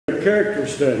a character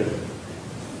study.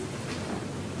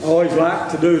 I always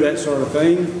like to do that sort of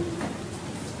thing.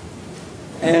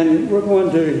 And we're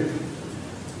going to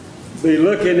be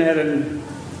looking at an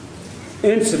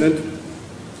incident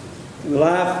in the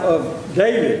life of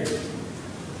David.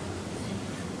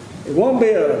 It won't be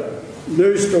a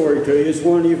news story to you, it's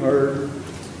one you've heard.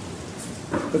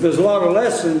 But there's a lot of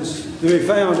lessons to be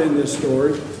found in this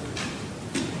story.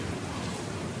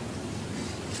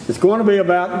 It's going to be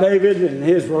about David and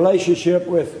his relationship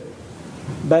with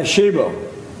Bathsheba.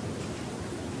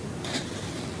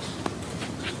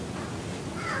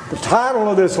 The title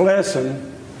of this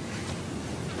lesson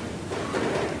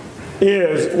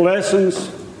is Lessons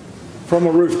from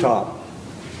a Rooftop.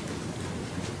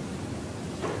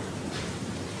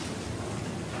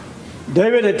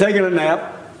 David had taken a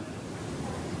nap.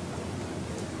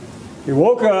 He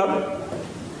woke up,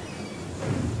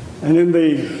 and in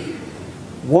the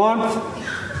warmth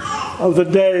of the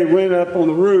day went up on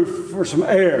the roof for some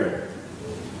air,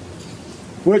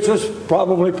 which was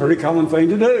probably a pretty common thing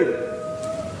to do.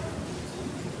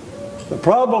 The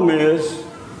problem is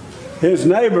his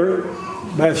neighbor,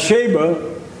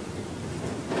 Bathsheba,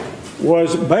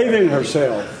 was bathing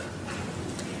herself.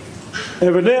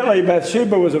 Evidently,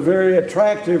 Bathsheba was a very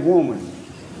attractive woman.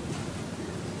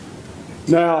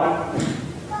 Now,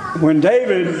 when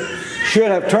David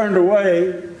should have turned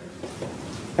away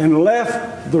and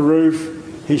left the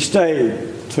roof, he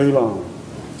stayed too long.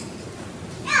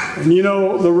 And you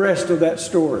know the rest of that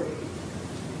story.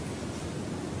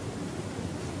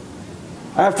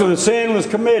 After the sin was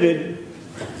committed,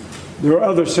 there are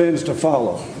other sins to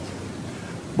follow.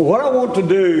 But what I want to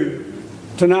do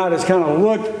tonight is kind of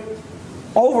look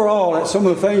overall at some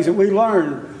of the things that we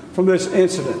learned from this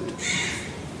incident.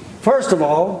 First of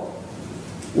all,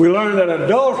 we learned that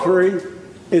adultery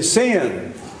is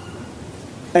sin.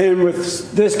 And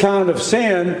with this kind of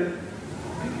sin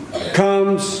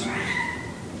comes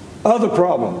other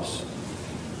problems.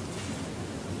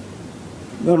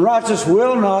 The unrighteous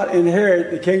will not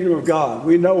inherit the kingdom of God.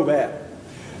 We know that.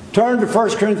 Turn to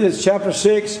 1 Corinthians chapter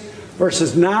 6,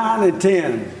 verses 9 and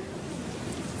 10.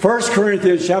 1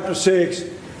 Corinthians chapter 6,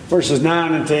 verses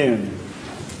 9 and 10.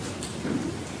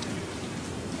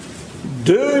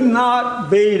 Do not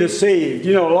be deceived.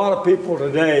 You know, a lot of people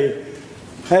today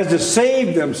has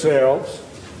deceived themselves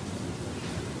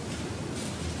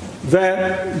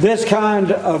that this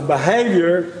kind of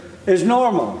behavior is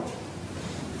normal.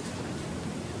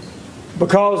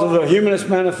 Because of the Humanist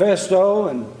Manifesto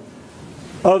and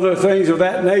other things of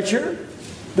that nature,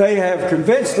 they have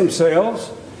convinced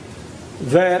themselves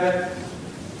that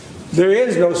there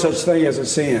is no such thing as a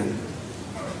sin.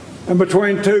 And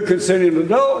between two consenting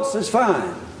adults, it's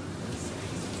fine.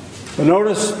 But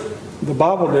notice, the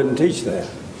Bible didn't teach that.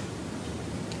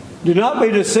 Do not be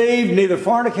deceived, neither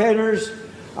fornicators,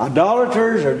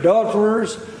 idolaters, or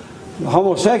adulterers, nor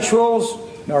homosexuals,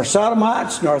 nor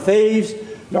sodomites, nor thieves,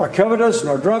 nor covetous,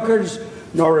 nor drunkards,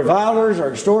 nor revilers,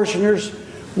 or extortioners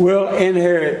will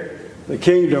inherit the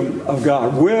kingdom of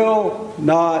God. Will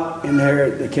not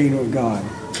inherit the kingdom of God.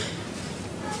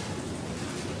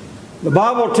 The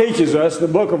Bible teaches us, the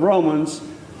book of Romans,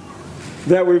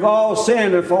 that we've all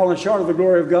sinned and fallen short of the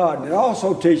glory of God. And it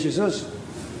also teaches us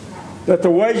that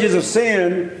the wages of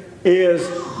sin is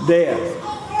death.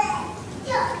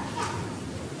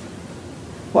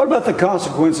 What about the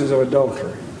consequences of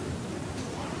adultery?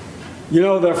 You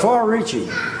know, they're far-reaching.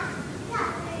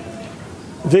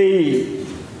 The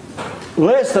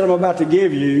list that I'm about to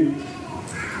give you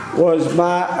was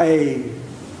by a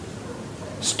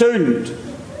student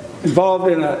involved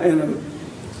in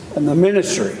the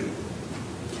ministry.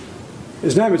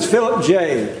 His name is Philip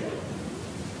J.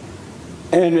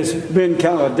 And it's been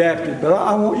kind of adapted, but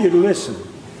I want you to listen.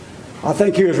 I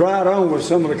think he was right on with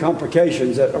some of the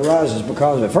complications that arises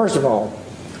because of it. First of all,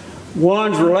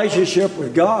 one's relationship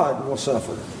with God will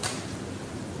suffer.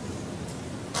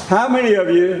 How many of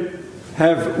you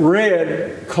have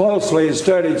read closely and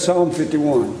studied Psalm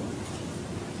 51?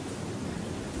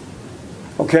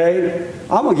 Okay,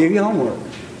 I'm going to give you homework.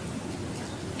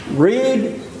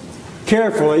 Read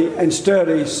carefully and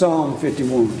study Psalm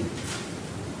 51.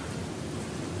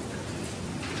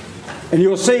 And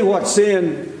you'll see what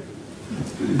sin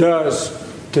does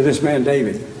to this man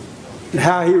David and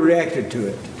how he reacted to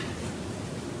it.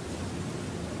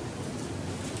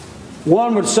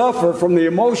 One would suffer from the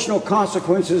emotional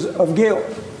consequences of guilt.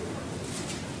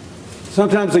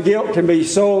 Sometimes the guilt can be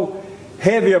so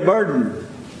heavy a burden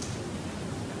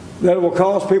that it will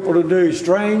cause people to do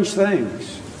strange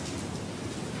things.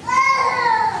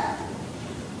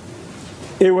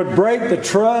 It would break the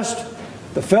trust,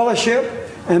 the fellowship,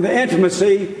 and the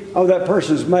intimacy of that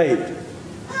person's mate.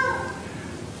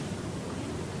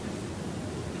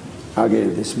 I'll get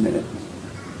it this minute.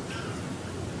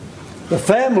 The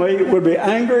family would be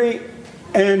angry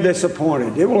and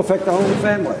disappointed. It will affect the whole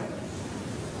family.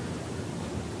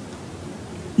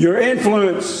 Your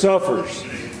influence suffers.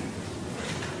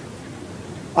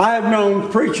 I have known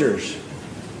preachers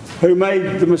who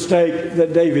made the mistake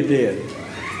that David did.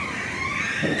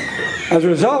 As a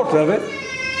result of it,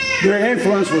 their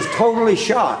influence was totally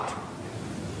shot.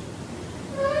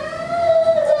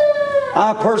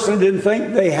 I personally didn't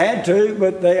think they had to,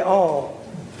 but they all,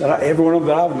 every one of them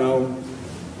that I've known,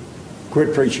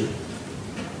 quit preaching.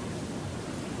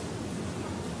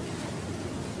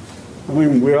 I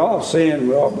mean, we're all sin,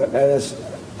 but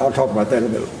I'll talk about that a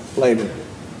bit later.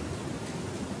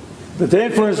 But the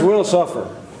influence will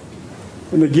suffer.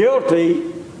 And the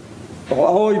guilty will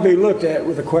always be looked at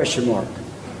with a question mark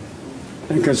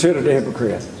and considered a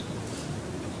hypocrite.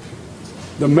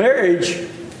 The marriage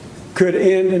could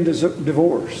end in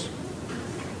divorce.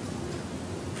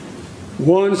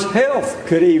 One's health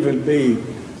could even be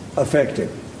affected.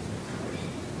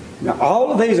 Now,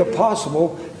 all of these are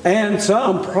possible and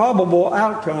some probable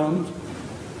outcomes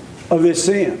of this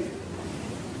sin.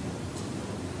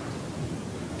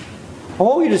 I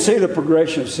want you to see the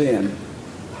progression of sin.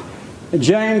 In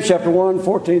James chapter 1,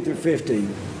 14 through 15.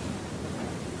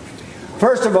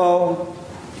 First of all,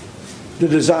 the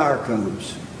desire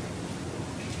comes.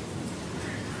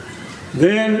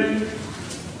 Then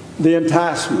the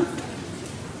enticement.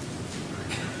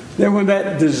 Then when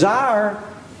that desire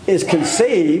is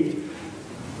conceived,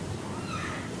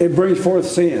 it brings forth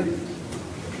sin.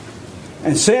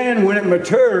 And sin, when it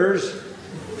matures,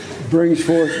 brings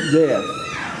forth death.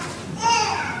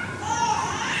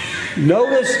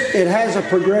 Notice it has a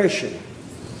progression.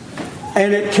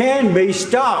 And it can be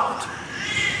stopped.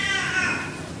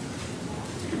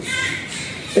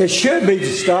 It should be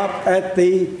stopped at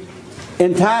the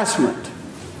enticement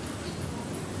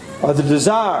or the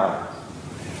desire.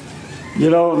 You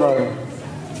know, the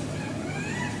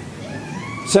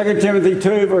 2 Timothy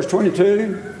 2, verse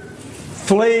 22,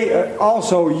 flee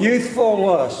also youthful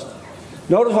lust.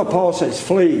 Notice what Paul says,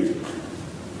 flee.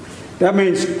 That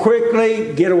means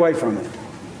quickly get away from it.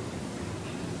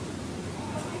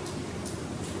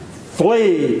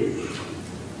 Flee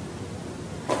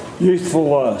youthful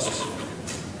lust.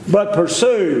 But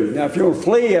pursue. Now, if you'll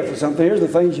flee after something, here's the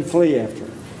things you flee after.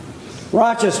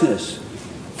 Righteousness,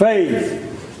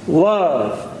 faith,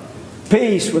 love,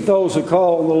 peace with those who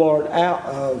call on the Lord out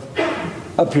of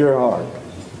a pure heart.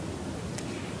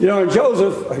 You know, in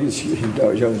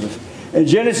in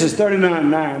Genesis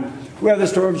 39:9, we have the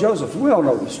story of Joseph. We all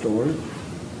know the story.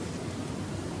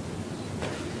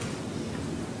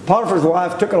 Potiphar's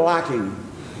wife took a liking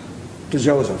to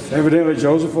Joseph. Evidently,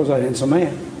 Joseph was a handsome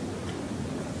man.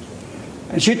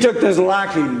 And she took this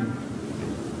liking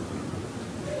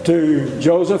to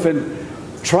Joseph and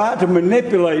tried to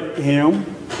manipulate him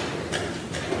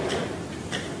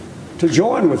to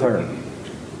join with her.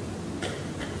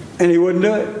 And he wouldn't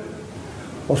do it.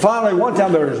 Well, finally, one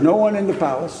time there was no one in the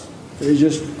palace. It was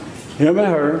just him and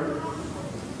her.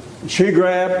 She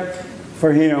grabbed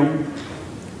for him.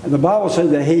 And the Bible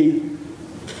said that he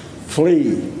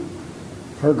fled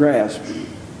her grasp,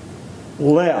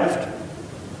 left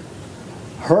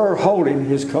her holding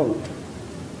his coat.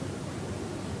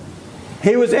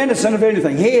 He was innocent of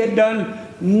anything. He had done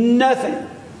nothing,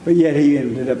 but yet he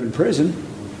ended up in prison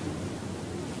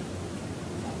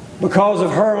because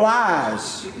of her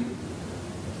lies,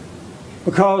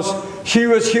 because she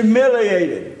was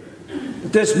humiliated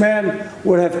that this man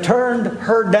would have turned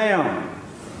her down.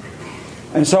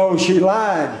 And so she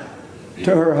lied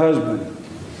to her husband.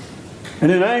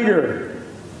 And in anger,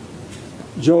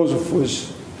 Joseph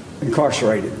was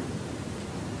incarcerated.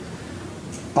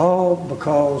 All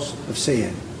because of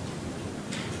sin.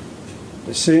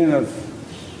 The sin of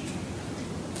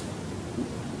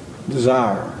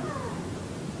desire.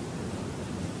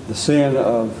 The sin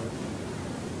of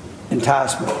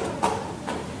enticement.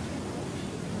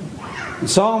 In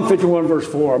Psalm 51 verse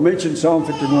 4, I mentioned Psalm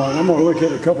 51. I'm going to look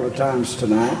at it a couple of times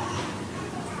tonight.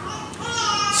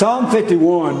 Psalm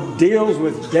 51 deals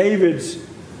with David's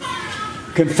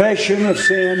confession of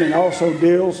sin and also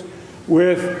deals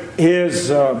with his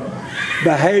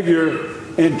behavior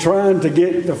in trying to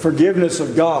get the forgiveness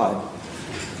of God.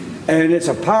 And it's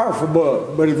a powerful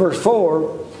book. But in verse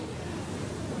 4,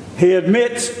 he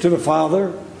admits to the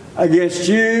Father, against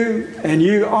you and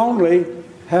you only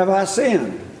have I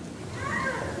sinned.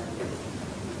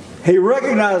 He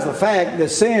recognized the fact that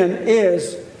sin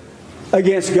is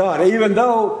against God. Even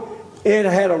though it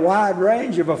had a wide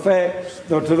range of effects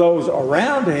to those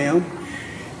around him,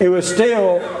 it was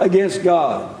still against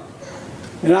God.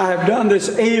 And I have done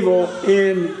this evil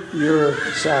in your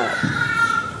sight.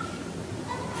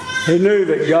 He knew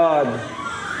that God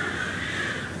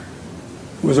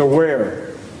was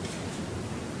aware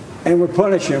and would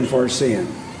punish him for his sin.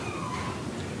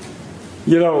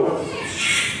 You know,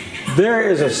 there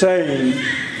is a saying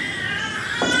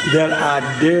that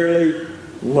I dearly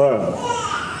love.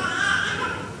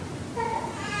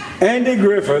 Andy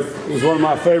Griffith was one of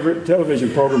my favorite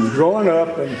television programs growing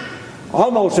up, and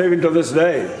almost even to this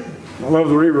day. I love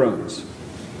the reruns.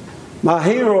 My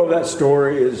hero of that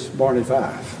story is Barney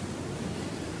Fife.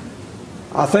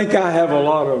 I think I have a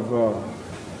lot of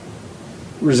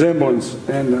resemblance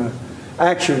and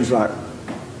actions like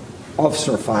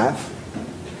Officer Fife.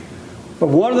 But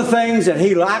one of the things that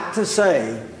he liked to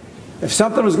say, if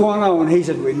something was going on, he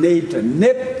said, we need to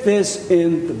nip this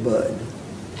in the bud.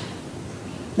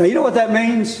 Now, you know what that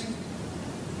means?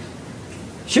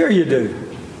 Sure you do.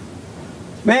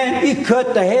 Man, you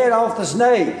cut the head off the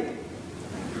snake.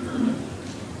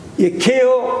 You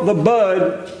kill the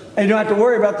bud, and you don't have to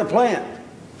worry about the plant.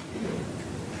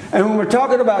 And when we're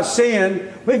talking about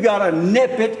sin, we've got to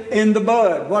nip it in the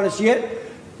bud. What is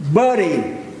it?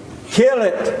 Budding. Kill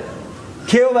it.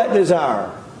 Kill that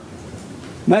desire.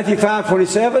 Matthew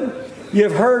 5:27, you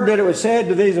have heard that it was said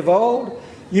to these of old,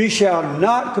 you shall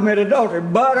not commit adultery.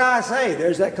 But I say,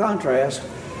 there's that contrast.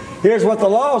 Here's what the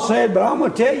law said, but I'm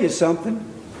going to tell you something.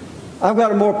 I've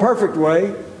got a more perfect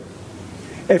way.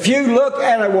 If you look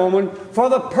at a woman for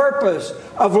the purpose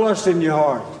of lust in your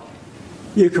heart,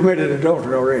 you committed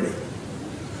adultery already.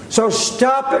 So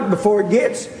stop it before it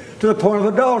gets to the point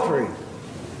of adultery.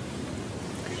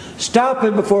 Stop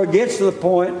it before it gets to the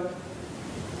point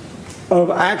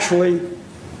of actually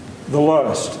the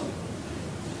lust.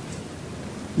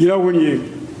 You know, when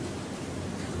you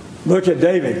look at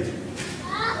David,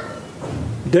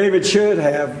 David should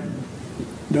have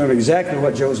done exactly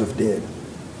what Joseph did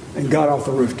and got off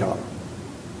the rooftop.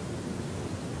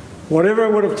 Whatever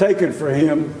it would have taken for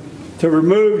him to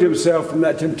remove himself from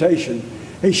that temptation,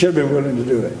 he should have been willing to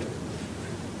do it.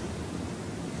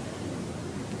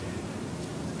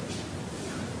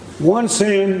 One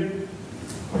sin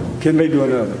can lead to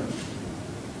another.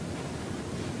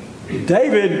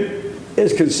 David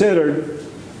is considered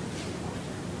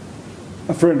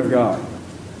a friend of God,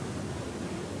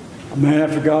 a man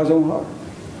after God's own heart.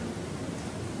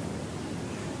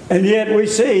 And yet we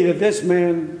see that this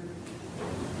man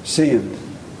sinned.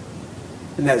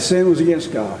 And that sin was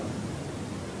against God.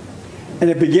 And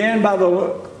it began by the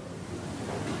look.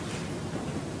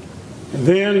 And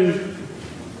then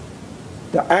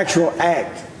the actual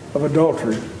act of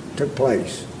adultery took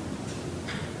place.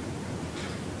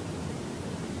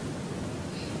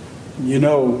 You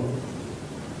know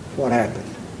what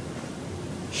happened.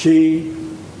 She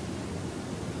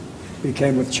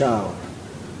became with child.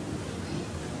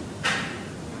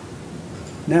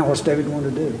 Now what's David going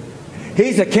to do?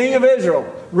 He's the king of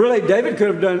Israel. Really, David could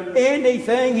have done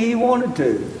anything he wanted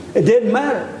to. It didn't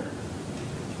matter.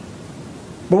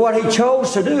 But what he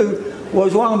chose to do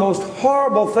was one of the most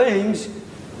horrible things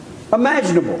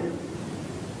imaginable.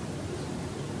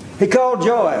 He called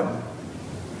Joab.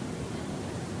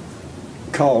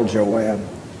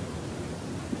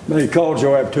 But he called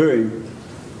Joab to him.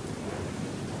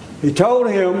 He told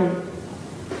him,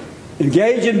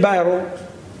 engage in battle,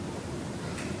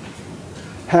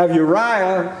 have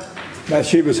Uriah,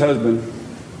 Bathsheba's husband,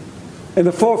 in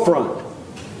the forefront,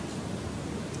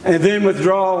 and then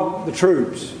withdraw the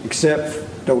troops,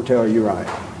 except don't tell Uriah.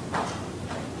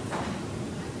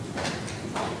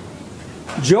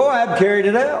 Joab carried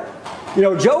it out. You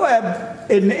know,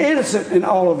 Joab isn't innocent in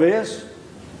all of this.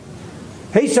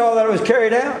 He saw that it was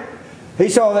carried out. He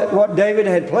saw that what David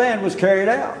had planned was carried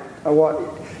out.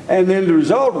 And then the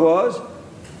result was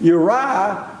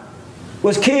Uriah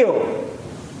was killed.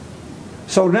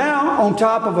 So now, on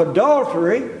top of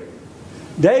adultery,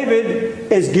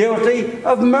 David is guilty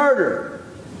of murder.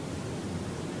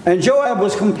 And Joab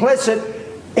was complicit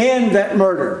in that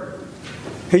murder.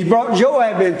 He brought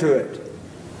Joab into it.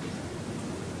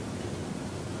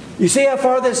 You see how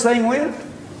far this thing went?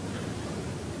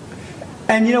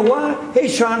 And you know what?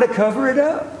 He's trying to cover it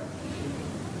up.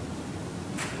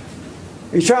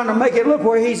 He's trying to make it look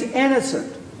where he's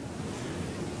innocent.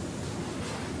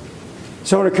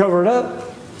 So to cover it up,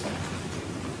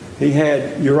 he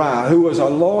had Uriah, who was a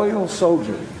loyal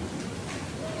soldier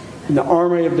in the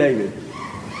army of David.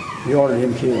 He ordered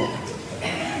him killed.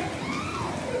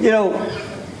 You know,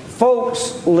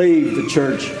 folks leave the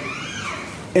church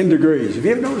in degrees. Have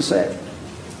you ever noticed that?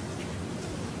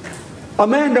 A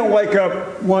man don't wake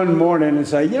up one morning and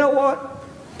say, you know what?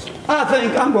 I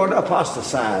think I'm going to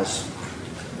apostatize.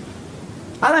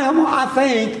 I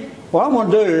think what I'm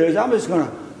going to do is I'm just going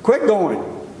to quit going.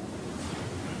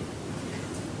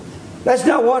 That's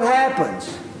not what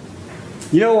happens.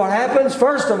 You know what happens?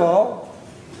 First of all,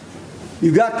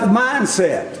 you've got the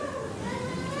mindset.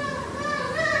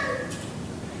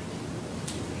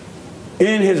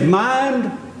 In his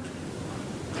mind,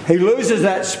 he loses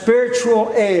that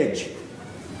spiritual edge.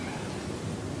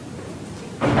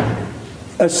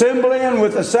 Assembling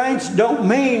with the saints don't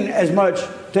mean as much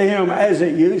to him as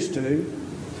it used to.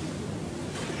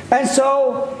 And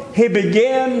so he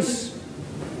begins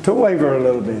to waver a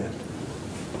little bit.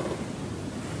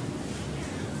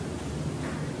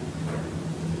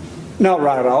 Not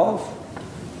right off.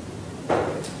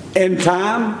 In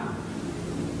time,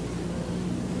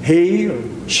 he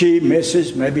or she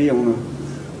misses maybe on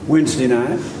a Wednesday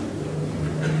night,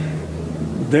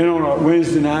 then on a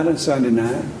Wednesday night and Sunday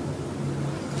night.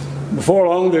 Before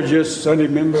long, they're just Sunday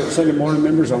morning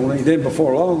members only. Then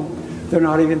before long, they're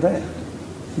not even that.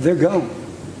 They're gone.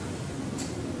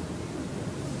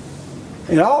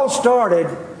 It all started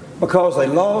because they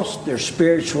lost their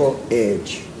spiritual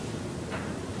edge.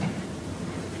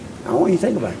 I want you to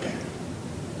think about that.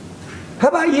 How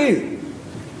about you?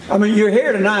 I mean, you're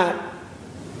here tonight,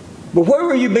 but where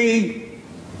will you be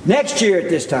next year at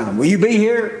this time? Will you be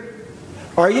here?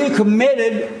 Are you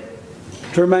committed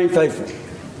to remain faithful?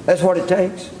 That's what it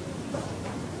takes.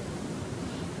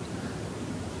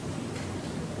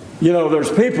 You know,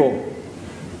 there's people,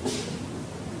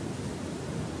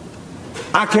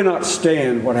 I cannot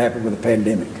stand what happened with the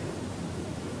pandemic.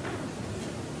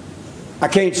 I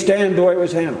can't stand the way it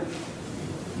was handled.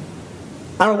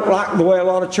 I don't like the way a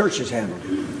lot of churches handle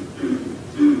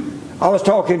it. I was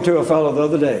talking to a fellow the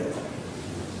other day,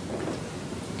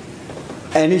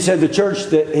 and he said the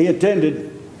church that he attended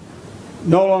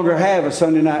no longer have a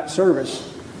Sunday night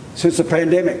service since the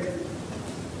pandemic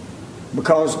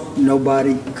because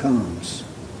nobody comes.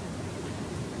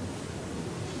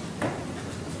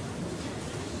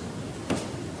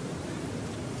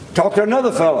 Talked to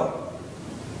another fellow.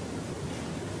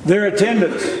 Their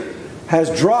attendance has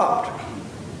dropped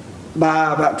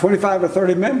by about 25 to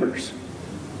 30 members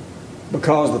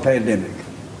because of the pandemic.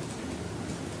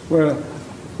 Well,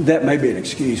 that may be an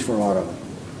excuse for a lot of them.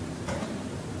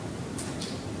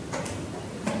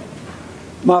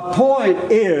 My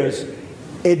point is,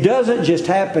 it doesn't just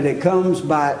happen, it comes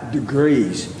by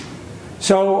degrees.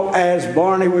 So, as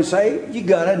Barney would say, you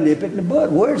got to nip it in the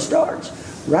bud. Where it starts,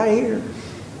 right here.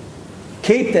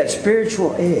 Keep that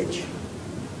spiritual edge.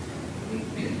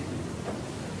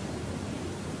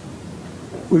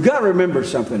 We've got to remember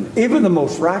something. Even the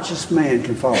most righteous man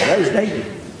can fall. That is David.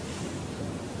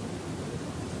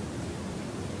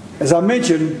 As I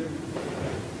mentioned,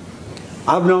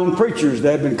 I've known preachers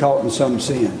that have been caught in some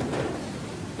sin.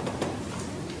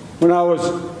 When I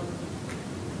was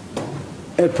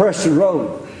at Preston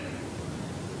Road,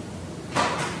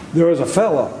 there was a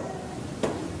fellow,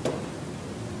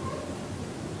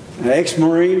 an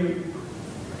ex-Marine,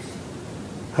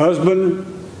 husband,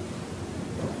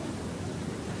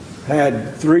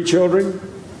 had 3 children,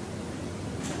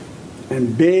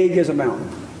 and big as a mountain.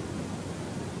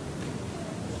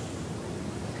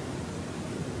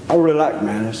 I really liked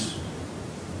Manus.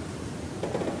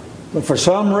 But for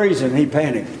some reason, he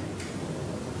panicked.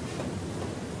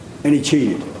 And he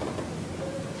cheated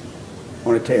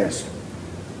on a test.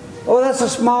 Oh, that's a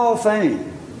small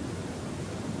thing.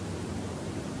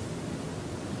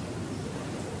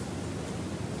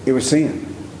 It was sin.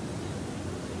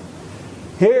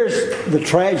 Here's the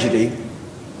tragedy.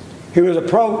 He was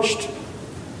approached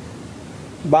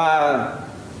by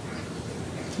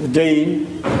the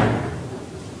dean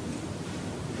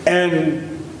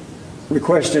and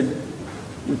requested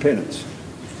repentance,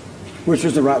 which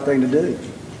was the right thing to do.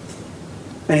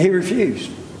 And he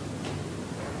refused.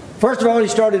 First of all, he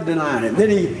started denying it.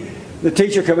 Then the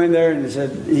teacher came in there and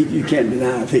said, you can't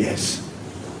deny this.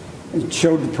 And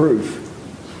showed the proof.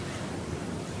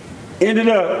 Ended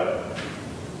up,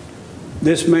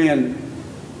 this man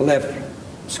left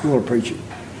school of preaching.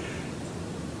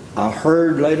 I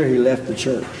heard later he left the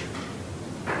church.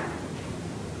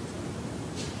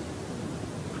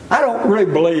 I don't really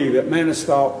believe that Manus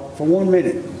thought for 1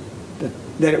 minute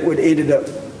that it would ended up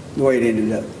the way it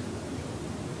ended up.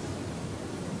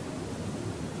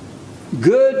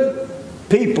 Good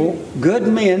people, good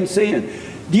men sin.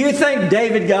 Do you think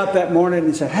David got up that morning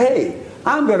and said, hey,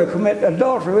 I'm going to commit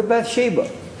adultery with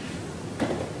Bathsheba?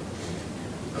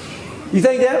 You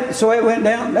think that's the way it went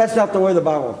down? That's not the way the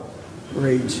Bible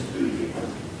reads.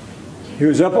 He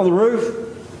was up on the roof.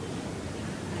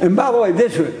 And by the way,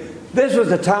 this was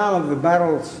the time of the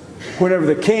battles whenever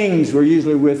the kings were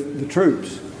usually with the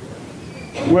troops.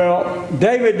 Well,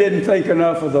 David didn't think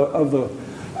enough of the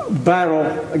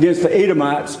battle against the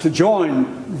Edomites to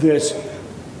join this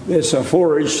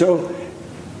forage, so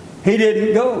he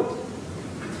didn't go.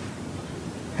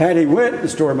 Had he went, the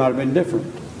story might have been different.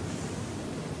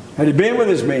 Had he been with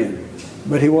his men,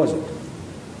 but he wasn't.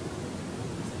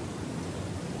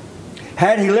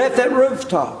 Had he left that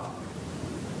rooftop,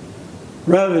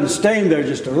 rather than staying there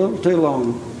just a little too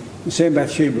long and seeing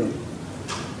Bathsheba,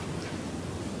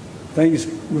 things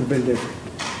would have been different.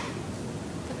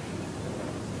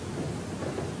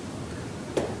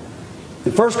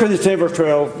 In 1 Corinthians 10, verse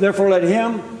 12, therefore let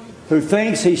him who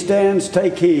thinks he stands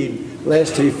take heed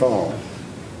lest he fall.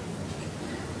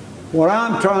 What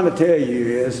I'm trying to tell you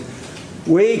is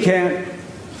we can't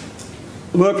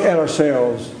look at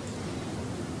ourselves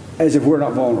as if we're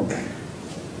not vulnerable.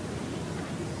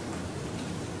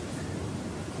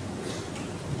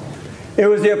 It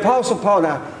was the Apostle Paul.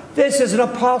 Now, this is an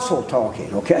apostle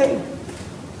talking, okay?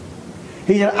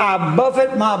 He said, I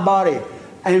buffet my body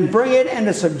and bring it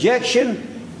into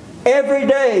subjection every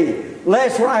day,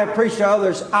 lest when I preach to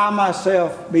others, I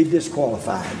myself be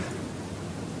disqualified.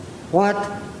 What?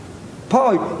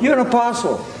 Paul, you're an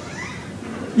apostle.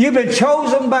 You've been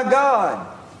chosen by God.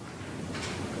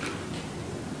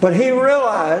 But he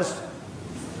realized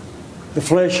the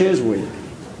flesh is weak.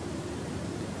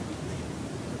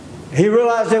 He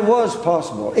realized it was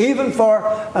possible, even for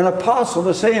an apostle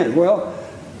to sin. Well,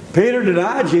 Peter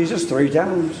denied Jesus 3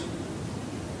 times.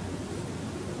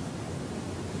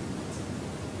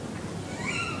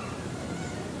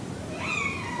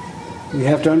 You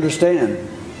have to understand,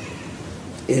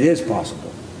 it is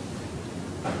possible.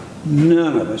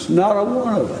 None of us, not a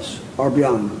one of us, are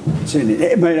beyond sinning.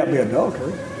 It may not be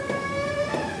adultery.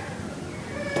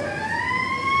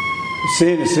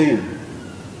 Sin is sin.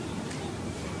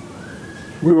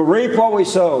 We will reap what we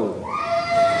sow.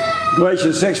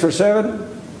 Galatians 6, verse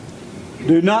 7.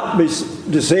 Do not be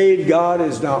deceived. God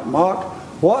is not mocked.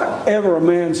 Whatever a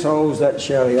man sows, that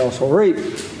shall he also reap.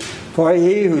 For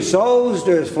he who sows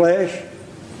to his flesh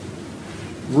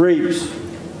reaps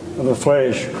of the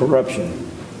flesh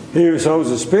corruption. He who sows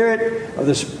the Spirit of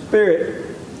the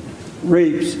Spirit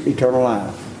reaps eternal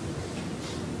life.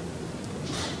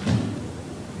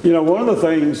 You know, one of the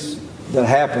things that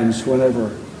happens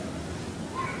whenever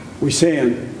we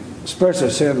sin, especially a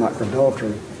sin like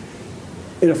adultery,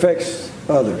 it affects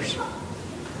others.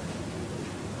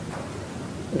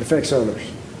 It affects others.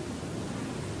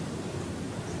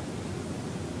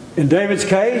 In David's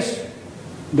case,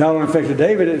 not only affected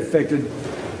David, it affected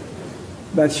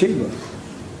Bathsheba.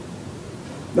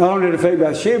 Not only did it affect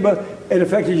Bathsheba, it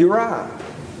affected Uriah.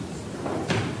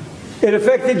 It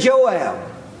affected Joab.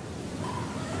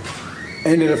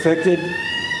 And it affected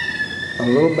a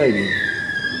little baby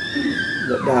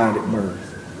that died at birth.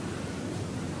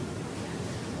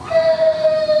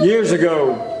 Years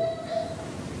ago,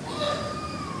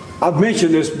 I've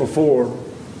mentioned this before,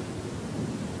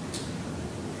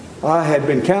 I had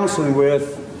been counseling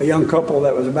with a young couple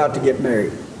that was about to get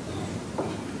married.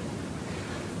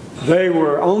 They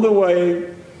were on the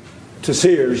way to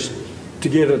Sears to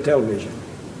get a television.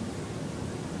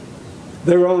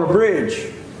 They were on a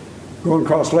bridge going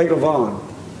across Lake Lavon.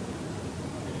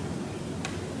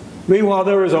 Meanwhile,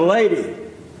 there was a lady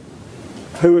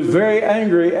who was very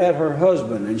angry at her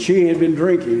husband, and she had been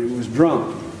drinking and was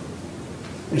drunk.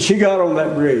 And she got on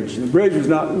that bridge. The bridge was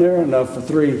not narrow enough for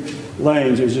 3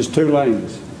 lanes. It was just 2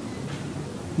 lanes.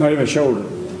 Not even a shoulder.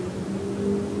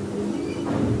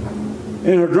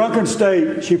 In her drunken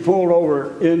state, she pulled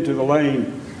over into the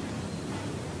lane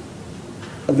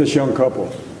of this young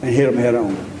couple and hit him head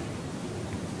on.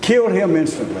 Killed him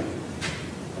instantly.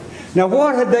 Now,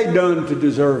 what had they done to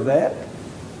deserve that?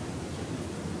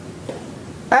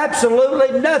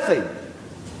 Absolutely nothing.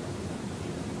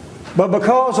 But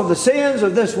because of the sins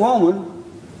of this woman,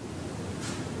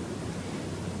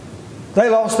 they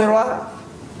lost their life.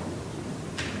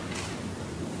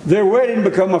 Their wedding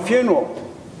became a funeral.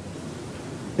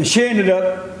 And she ended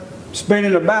up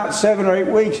spending about 7 or 8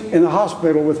 weeks in the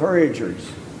hospital with her injuries.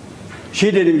 She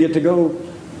didn't get to go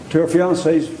to her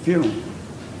fiancé's funeral.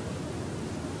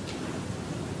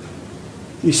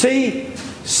 You see,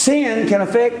 sin can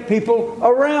affect people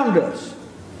around us.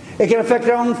 It can affect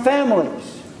our own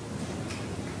families.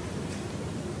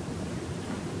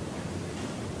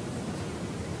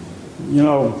 You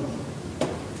know,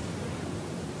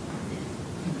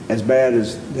 as bad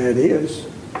as that is,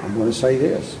 I'm going to say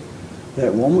this.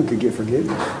 That woman could get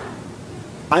forgiveness.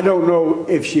 I don't know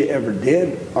if she ever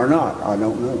did or not. I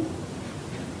don't know.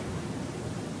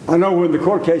 I know when the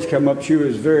court case came up, she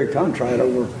was very contrite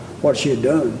over what she had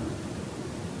done.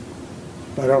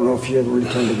 But I don't know if she ever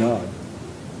returned to God.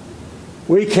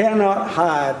 We cannot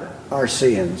hide our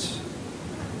sins.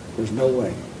 There's no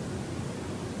way.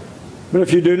 But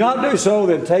if you do not do so,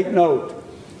 then take note.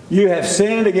 You have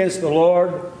sinned against the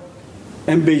Lord,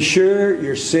 and be sure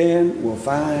your sin will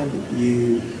find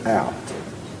you out.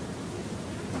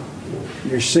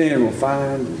 Your sin will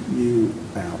find you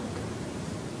out.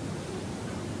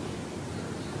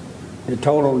 It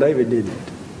told on David, didn't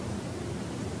it?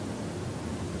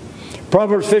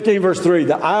 Proverbs 15, verse 3,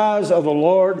 the eyes of the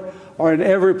Lord are in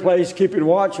every place, keeping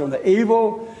watch on the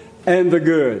evil and the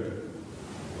good.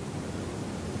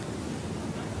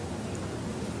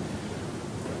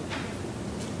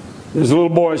 There's a little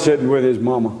boy sitting with his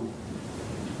mama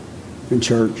in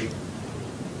church.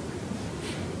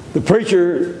 The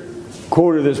preacher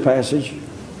quoted this passage,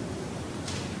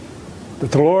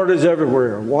 that the Lord is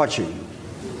everywhere, watching.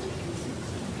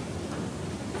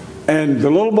 And the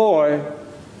little boy,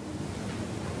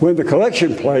 when the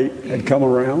collection plate had come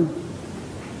around,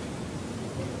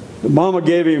 the mama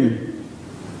gave him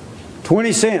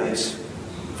 20 cents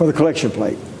for the collection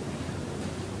plate.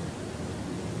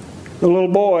 The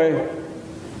little boy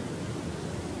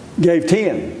gave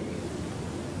 10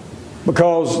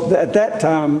 because at that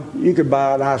time you could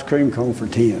buy an ice cream cone for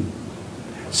 10.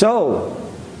 So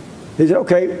he said,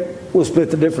 okay, we'll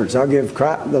split the difference. I'll give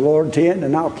the Lord 10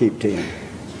 and I'll keep 10.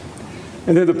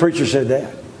 And then the preacher said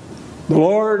that. The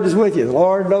Lord is with you. The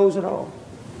Lord knows it all.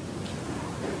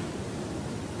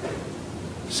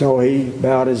 So he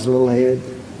bowed his little head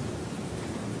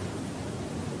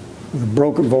with a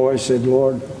broken voice, said,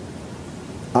 Lord,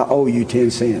 I owe you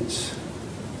 10 cents.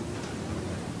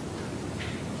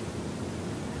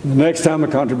 The next time a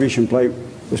contribution plate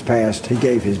was passed, he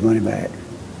gave his money back.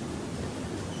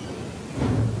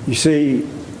 You see,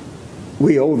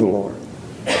 we owe the Lord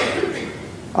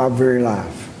our very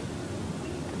life.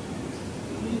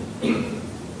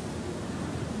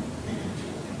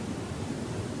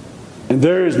 And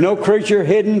there is no creature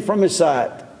hidden from his sight,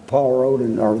 Paul wrote,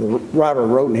 or the writer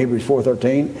wrote in Hebrews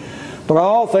 4:13. But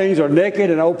all things are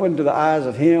naked and open to the eyes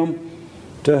of him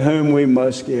to whom we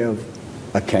must give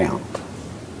account.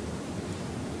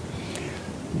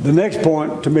 The next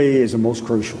point to me is the most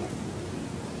crucial.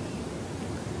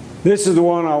 This is the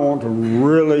one I want to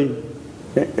really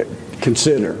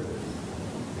consider.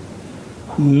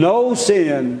 No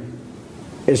sin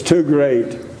is too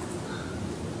great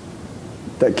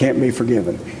that can't be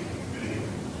forgiven.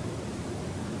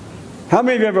 How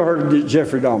many of you ever heard of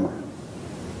Jeffrey Dahmer?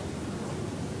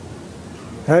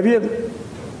 Have you?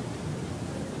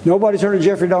 Nobody's heard of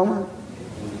Jeffrey Dahmer?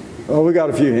 Oh, we got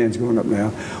a few hands going up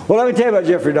now. Well, let me tell you about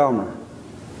Jeffrey Dahmer.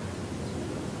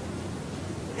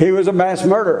 He was a mass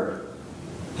murderer.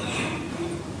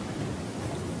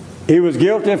 He was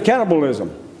guilty of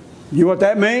cannibalism. You know what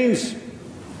that means? In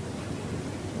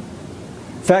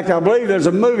fact, I believe there's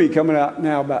a movie coming out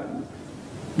now about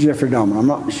Jeffrey Dahmer. I'm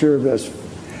not sure if that's...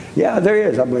 Yeah, there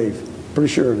is, I believe. Pretty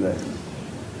sure of that.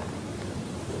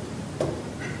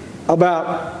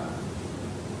 About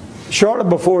shortly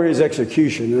before his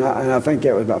execution, and I think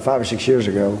that was about 5 or 6 years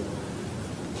ago,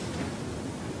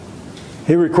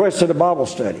 he requested a Bible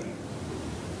study.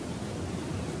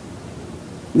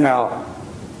 Now,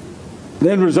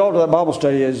 the end result of that Bible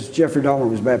study is Jeffrey Dahmer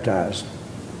was baptized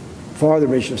for the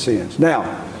remission of sins.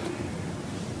 Now,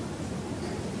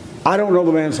 I don't know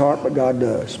the man's heart, but God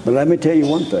does. But let me tell you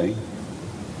one thing.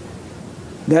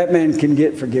 That man can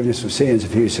get forgiveness of sins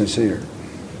if he is sincere.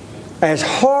 As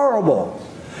horrible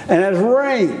and as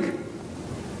rank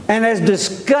and as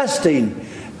disgusting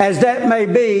as that may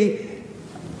be,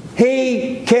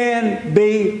 he can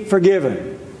be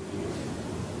forgiven.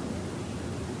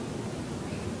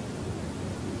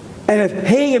 And if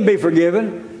he can be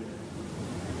forgiven,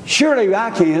 surely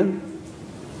I can.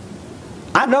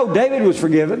 I know David was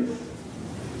forgiven.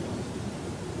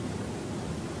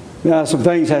 Now, some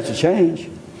things have to change.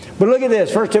 But look at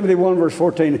this, 1 Timothy 1, verse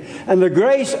 14. And the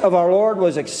grace of our Lord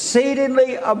was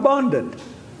exceedingly abundant.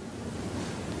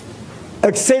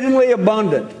 Exceedingly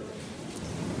abundant.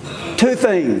 Two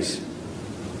things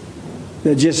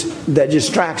that just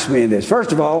strikes me in this.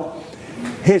 First of all,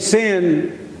 his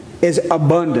sin is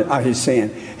abundant.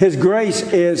 His grace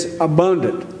is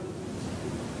abundant.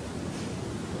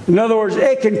 In other words,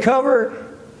 it can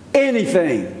cover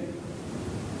anything.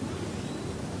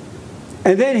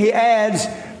 And then he adds,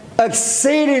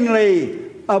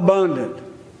 exceedingly abundant.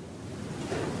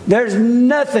 There's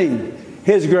nothing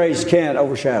his grace can't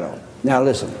overshadow. Now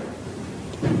listen.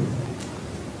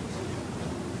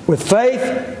 with faith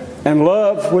and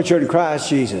love which are in Christ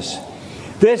Jesus.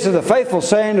 This is the faithful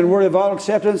saying and word of all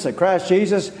acceptance that Christ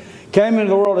Jesus came into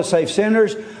the world to save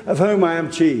sinners, of whom I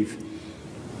am chief.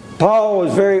 Paul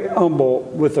was very humble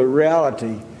with the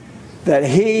reality that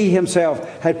he himself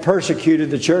had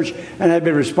persecuted the church and had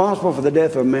been responsible for the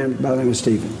death of a man by the name of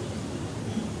Stephen.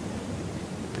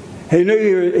 He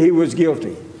knew he was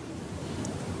guilty.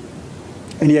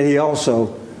 And yet he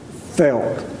also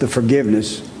felt the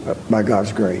forgiveness by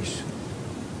God's grace.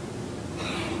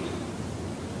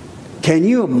 Can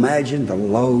you imagine the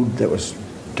load that was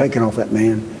taken off that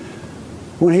man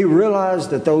when he realized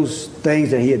that those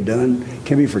things that he had done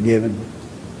can be forgiven?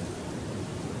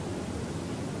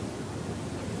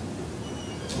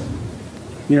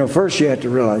 You know, first you have to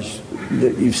realize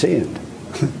that you've sinned.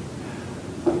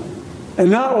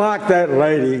 And not like that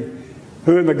lady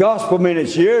who in the Gospel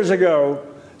Minutes years ago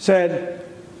said,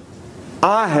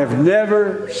 I have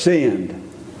never sinned.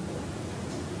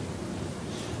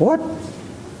 What?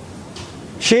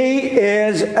 She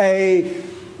is a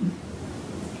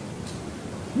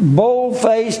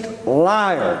bold-faced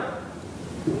liar.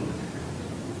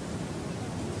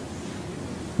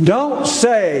 Don't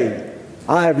say,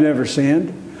 I have never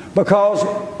sinned, because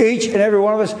each and every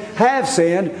one of us have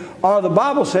sinned, or the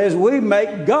Bible says we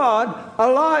make God a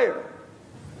liar.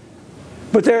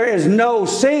 But there is no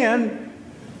sin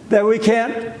that we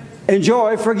can't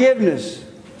enjoy forgiveness.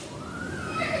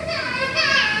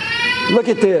 Look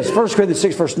at this, 1 Corinthians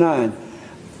 6, verse 9.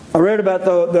 I read about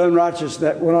the unrighteous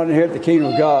that will not inherit the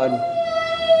kingdom of God.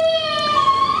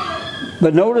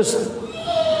 But notice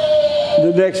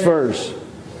the next verse.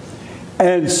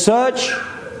 And such,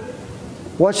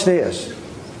 watch this,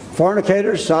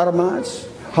 fornicators, sodomites,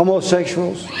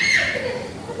 homosexuals,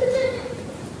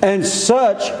 and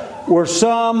such were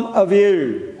some of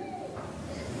you.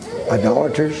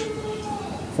 Idolaters,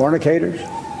 fornicators.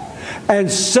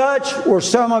 And such were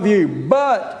some of you.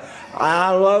 But,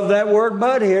 I love that word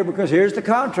but here, because here's the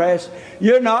contrast.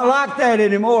 You're not like that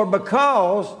anymore,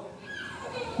 because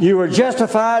you were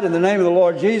justified in the name of the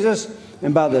Lord Jesus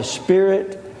and by the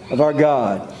Spirit of our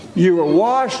God. You were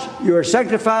washed, you were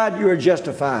sanctified, you were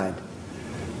justified.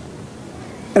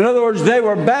 In other words, they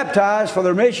were baptized for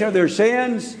the remission of their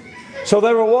sins, so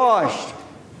they were washed.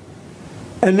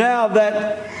 And now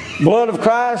that blood of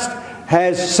Christ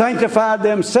has sanctified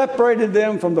them, separated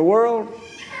them from the world,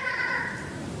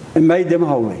 and made them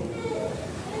holy.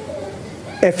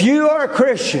 If you are a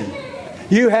Christian,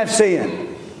 you have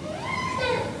sinned.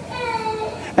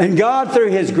 And God, through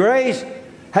His grace,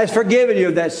 has forgiven you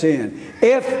of that sin.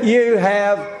 If you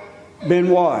have been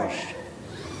washed,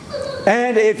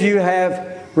 and if you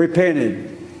have repented.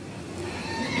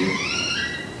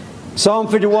 Psalm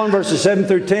 51, verses 7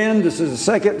 through 10. This is the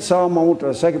second psalm.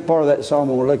 The second part of that psalm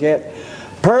I want to look at.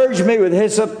 Purge me with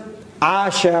hyssop, I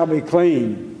shall be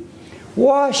clean.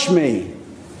 Wash me,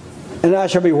 and I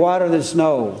shall be whiter than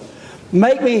snow.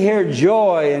 Make me hear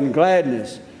joy and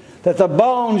gladness, that the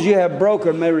bones you have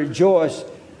broken may rejoice.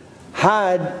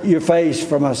 Hide your face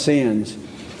from my sins,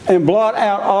 and blot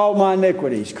out all my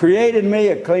iniquities. Create in me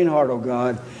a clean heart, O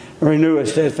God, and renew a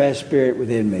steadfast spirit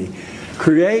within me.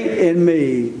 Create in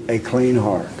me a clean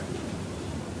heart.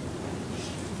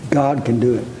 God can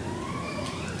do it.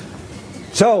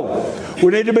 So,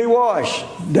 we need to be washed.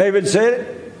 David said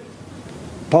it.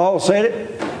 Paul said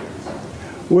it.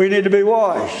 We need to be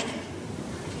washed.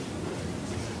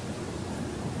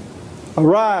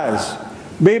 Arise,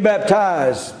 be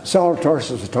baptized, Saul of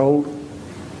Tarsus was told.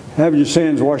 Have your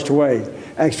sins washed away.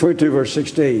 Acts 22, verse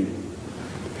 16.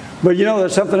 But you know,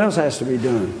 there's something else has to be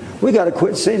done. We got to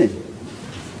quit sinning.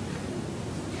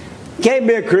 You can't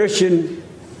be a Christian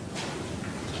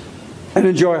and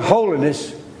enjoy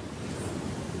holiness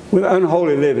with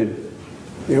unholy living.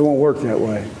 It won't work that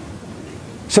way.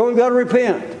 So we've got to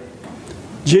repent.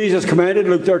 Jesus commanded,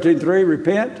 Luke 13:3,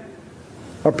 repent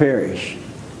or perish.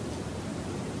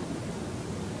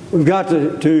 We've got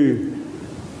to do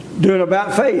an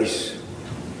about face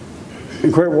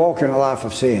and quit walking a life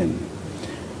of sin.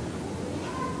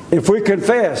 If we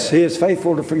confess, He is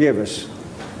faithful to forgive us.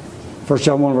 1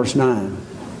 John 1, verse 9.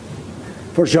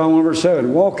 1 John 1, verse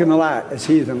 7. Walk in the light as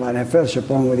He is in the light. Have fellowship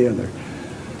one with the other.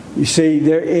 You see,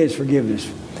 there is forgiveness.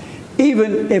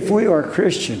 Even if we are a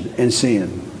Christian and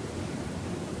sin.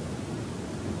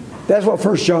 That's what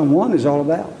 1 John 1 is all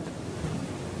about.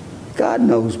 God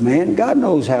knows, man. God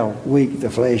knows how weak the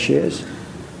flesh is.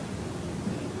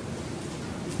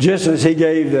 Just as He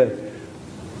gave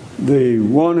the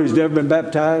one who's never been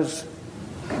baptized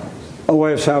a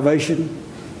way of salvation,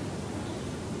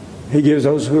 He gives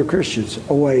those who are Christians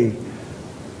a way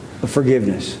of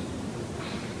forgiveness.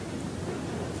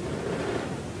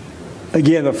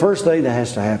 Again, the first thing that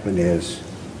has to happen is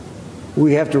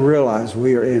we have to realize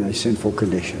we are in a sinful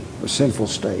condition, a sinful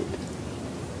state.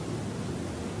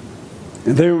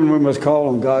 And then we must call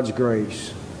on God's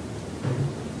grace.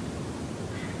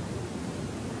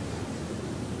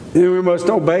 Then we must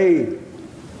obey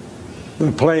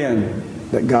the plan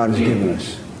that God has given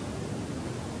us.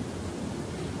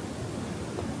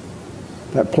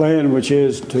 That plan which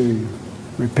is to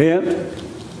repent,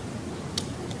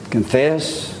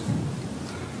 confess,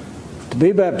 to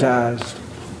be baptized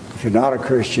if you're not a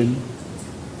Christian.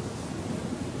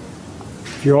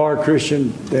 If you are a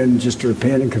Christian, then just to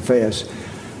repent and confess.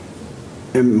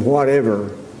 And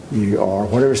whatever you are,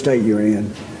 whatever state you're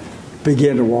in,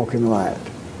 begin to walk in the light.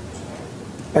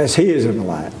 As He is in the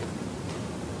light.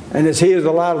 And as He is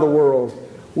the light of the world,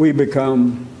 we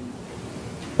become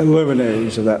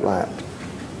luminaries of that light.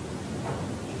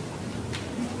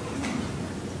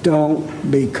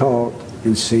 Don't be caught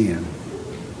in sin.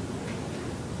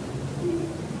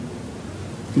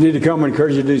 You need to come and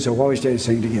encourage you to do so while we stand and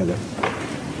sing together.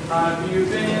 Have you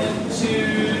been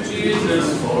to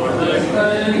Jesus for the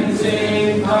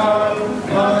cleansing power?